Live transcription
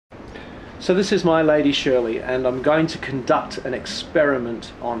So this is my Lady Shirley, and I'm going to conduct an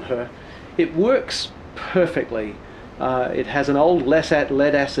experiment on her. It works perfectly. It has an old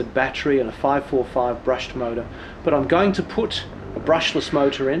lead acid battery and a 545 brushed motor, but I'm going to put a brushless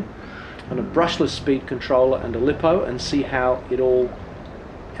motor in and a brushless speed controller and a lipo and see how it all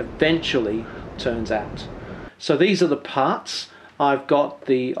eventually turns out. So these are the parts. I've got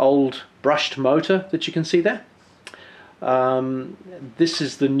the old brushed motor that you can see there. This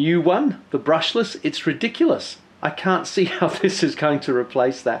is the new one, the brushless. It's ridiculous. I can't see how this is going to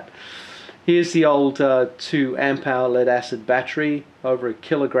replace that. Here's the old 2 amp hour lead acid battery, over a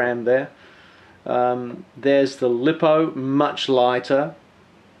kilogram there. There's the lipo, much lighter.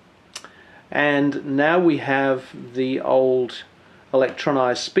 And now we have the old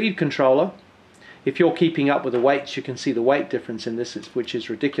electronized speed controller. If you're keeping up with the weights, you can see the weight difference in this, which is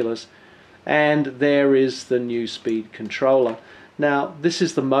ridiculous. And there is the new speed controller. Now this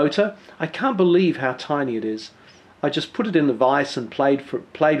is the motor. I can't believe how tiny it is. I just put it in the vise and played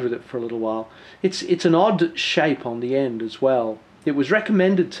with it for a little while. It's an odd shape on the end as well. It was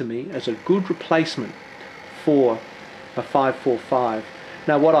recommended to me as a good replacement for a 545.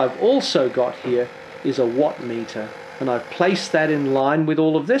 Now what I've also got here is a watt meter, and I've placed that in line with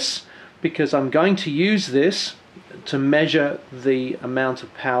all of this because I'm going to use this to measure the amount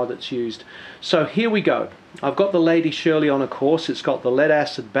of power that's used. So here we go. I've got the Lady Shirley on a course. It's got the lead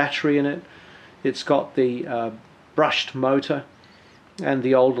acid battery in it. It's got the brushed motor and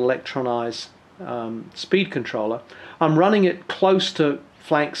the old electronized speed controller. I'm running it close to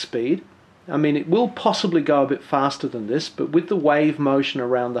flank speed. I mean, it will possibly go a bit faster than this, but with the wave motion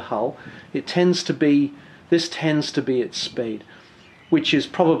around the hull, this tends to be its speed, which is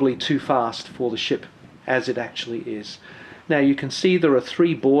probably too fast for the ship as it actually is. Now you can see there are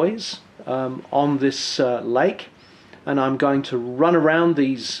 3 buoys on this lake, and I'm going to run around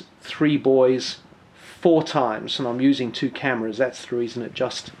these 3 buoys 4 times, and I'm using 2 cameras. That's the reason it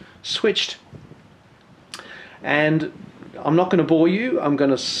just switched. And I'm not going to bore you. I'm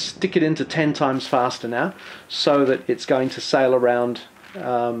going to stick it into 10 times faster now, so that it's going to sail around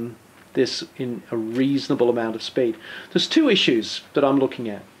this in a reasonable amount of speed. There's 2 issues that I'm looking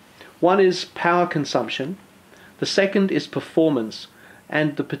at. One is power consumption, the second is performance,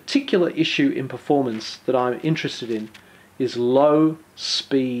 and the particular issue in performance that I'm interested in is low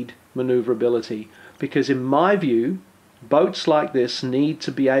speed maneuverability, because in my view boats like this need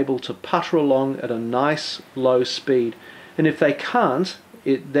to be able to putter along at a nice low speed, and if they can't,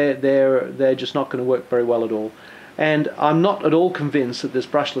 they're just not going to work very well at all. And I'm not at all convinced that this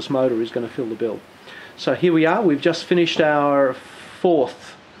brushless motor is going to fill the bill. So here we are, we've just finished our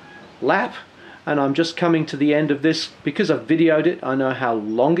 4th lap, and I'm just coming to the end of this. Because I've videoed it, I know how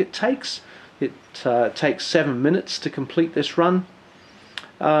long it takes. It takes 7 minutes to complete this run,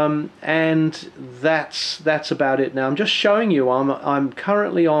 and that's about it. Now I'm just showing you I'm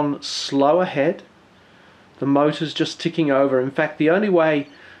currently on slow ahead. The motor's just ticking over. In fact, the only way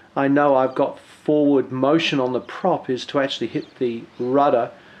I know I've got forward motion on the prop is to actually hit the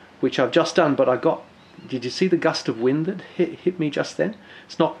rudder, which I've just done, but did you see the gust of wind that hit me just then?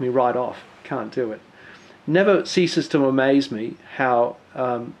 It's knocked me right off. Can't do it. Never ceases to amaze me how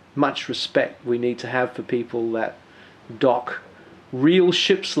much respect we need to have for people that dock real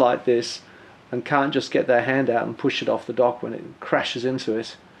ships like this and can't just get their hand out and push it off the dock when it crashes into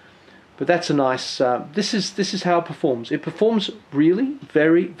it. But that's a nice, this is how it performs. It performs really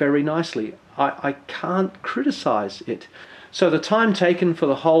very, very nicely. I can't criticize it. So the time taken for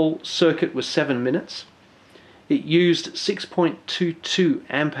the whole circuit was 7 minutes. It used 6.22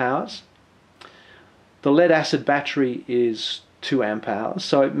 amp hours. The lead acid battery is 2 amp hours,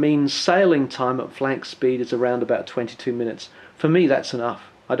 so it means sailing time at flank speed is around about 22 minutes. For me, that's enough.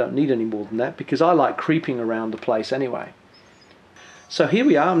 I don't need any more than that because I like creeping around the place anyway. So here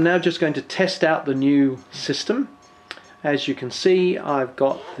we are. I'm now just going to test out the new system. As you can see, I've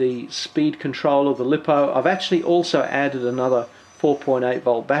got the speed controller, the lipo. I've actually also added another 4.8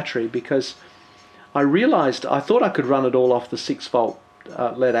 volt battery because I realized I thought I could run it all off the 6 volt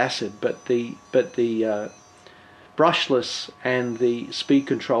lead acid, but the brushless and the speed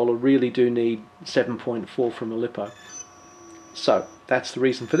controller really do need 7.4 from a lipo. So that's the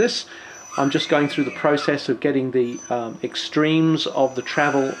reason for this. I'm just going through the process of getting the extremes of the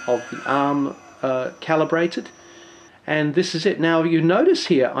travel of the arm calibrated, and this is it. Now you notice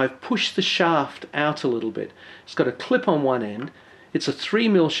here I've pushed the shaft out a little bit. It's got a clip on one end. It's a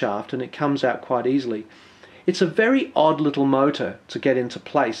 3mm shaft and it comes out quite easily. It's a very odd little motor to get into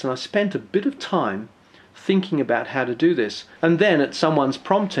place, and I spent a bit of time thinking about how to do this, and then at someone's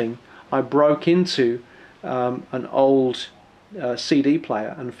prompting I broke into an old CD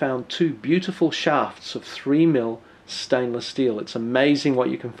player and found two beautiful shafts of 3mm stainless steel. It's amazing what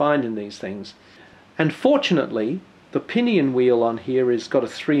you can find in these things. And fortunately, the pinion wheel on here has got a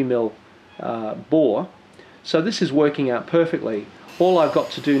 3mm bore, so this is working out perfectly. All I've got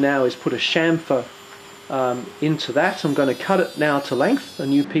to do now is put a chamfer into that. I'm going to cut it now to length, a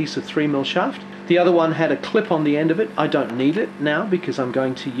new piece of 3mm shaft. The other one had a clip on the end of it. I don't need it now because I'm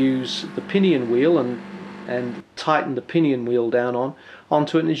going to use the pinion wheel and tighten the pinion wheel down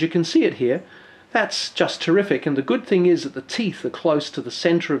onto it. And as you can see it here, that's just terrific. And the good thing is that the teeth are close to the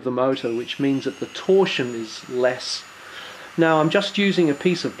center of the motor, which means that the torsion is less. Now I'm just using a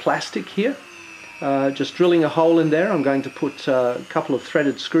piece of plastic here, just drilling a hole in there. I'm going to put a couple of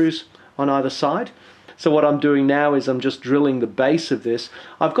threaded screws on either side. So what I'm doing now is I'm just drilling the base of this.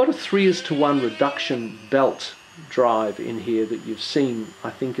 I've got a 3:1 reduction belt drive in here that you've seen,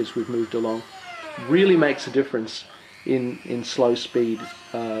 I think, as we've moved along. Really makes a difference in slow speed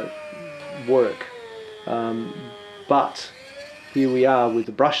work. But here we are with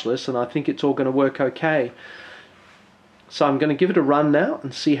the brushless, and I think it's all going to work okay. So I'm going to give it a run now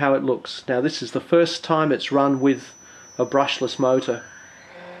and see how it looks. Now this is the first time it's run with a brushless motor.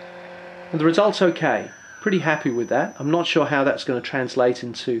 And the result's okay. Pretty happy with that. I'm not sure how that's going to translate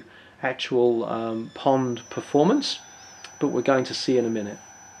into actual pond performance, but we're going to see in a minute.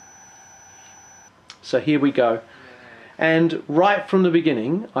 So here we go. And right from the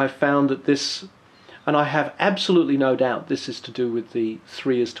beginning, I found that this, and I have absolutely no doubt this is to do with the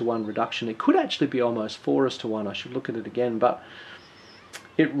 3:1 reduction. It could actually be almost 4:1. I should look at it again, but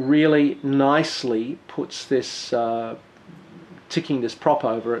it really nicely puts this ticking this prop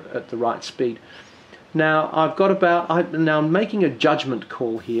over at the right speed. Now I've got now I'm making a judgment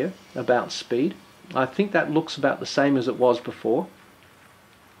call here about speed. I think that looks about the same as it was before.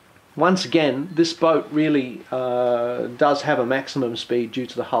 Once again, this boat really does have a maximum speed due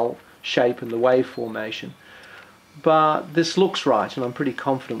to the hull shape and the wave formation. But this looks right, and I'm pretty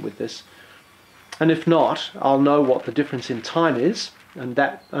confident with this. And if not, I'll know what the difference in time is, and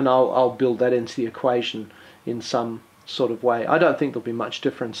I'll build that into the equation in some sort of way. I don't think there'll be much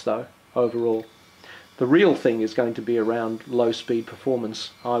difference though overall. The real thing is going to be around low speed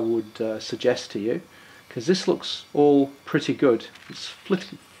performance, I would suggest to you, because this looks all pretty good. It's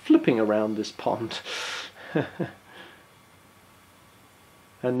flipping around this pond.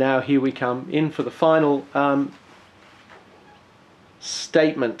 And now here we come in for the final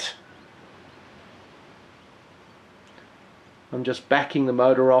statement. I'm just backing the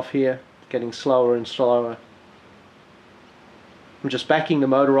motor off here, getting slower and slower. I'm just backing the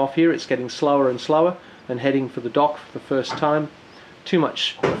motor off here, it's getting slower and slower, and heading for the dock for the first time. Too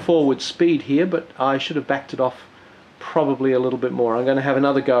much forward speed here, but I should have backed it off probably a little bit more. I'm going to have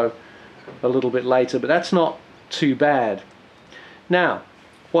another go a little bit later, but that's not too bad. Now,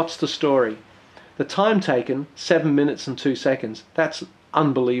 what's the story? The time taken, 7 minutes and 2 seconds. That's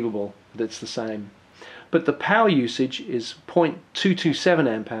unbelievable that it's the same. But the power usage is 0.227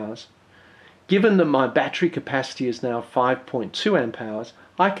 amp hours. Given that my battery capacity is now 5.2 amp hours,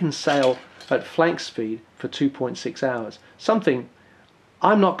 I can sail at flank speed for 2.6 hours. Something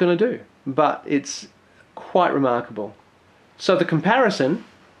I'm not going to do, but it's quite remarkable. So the comparison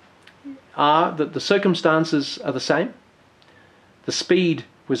are that the circumstances are the same, the speed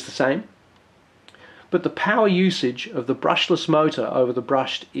was the same, but the power usage of the brushless motor over the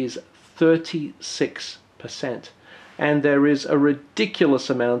brushed is 36%. And there is a ridiculous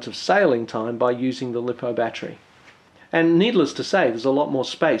amount of sailing time by using the LiPo battery. And needless to say, there's a lot more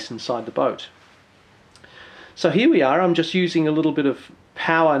space inside the boat. So here we are. I'm just using a little bit of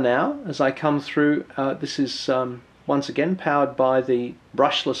power now as I come through. This is once again powered by the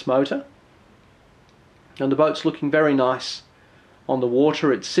brushless motor. And the boat's looking very nice on the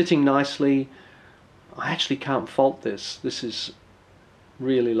water. It's sitting nicely. I actually can't fault this. This is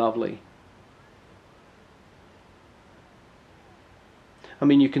really lovely. I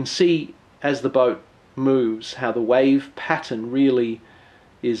mean, you can see as the boat moves how the wave pattern really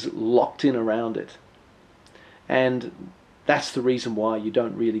is locked in around it. And that's the reason why you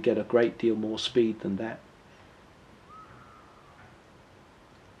don't really get a great deal more speed than that.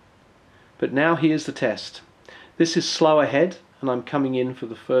 But now here's the test. This is slow ahead, and I'm coming in for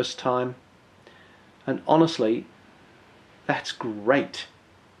the first time. And honestly, that's great.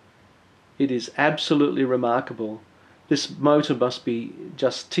 It is absolutely remarkable. This motor must be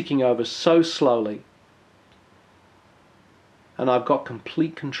just ticking over so slowly. And I've got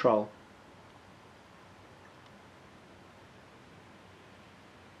complete control.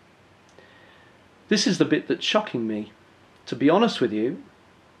 This is the bit that's shocking me. To be honest with you,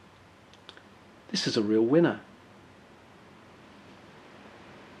 this is a real winner.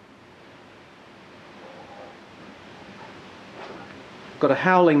 Got a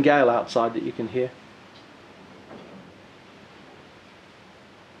howling gale outside that you can hear.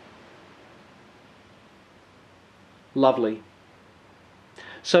 Lovely.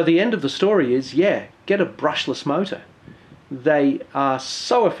 So the end of the story is, yeah, get a brushless motor. They are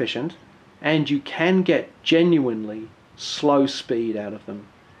so efficient, and you can get genuinely slow speed out of them.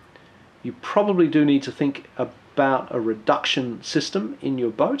 You probably do need to think about a reduction system in your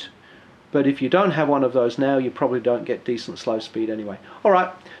boat, but if you don't have one of those now, you probably don't get decent slow speed anyway. All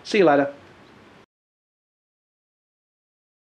right, see you later.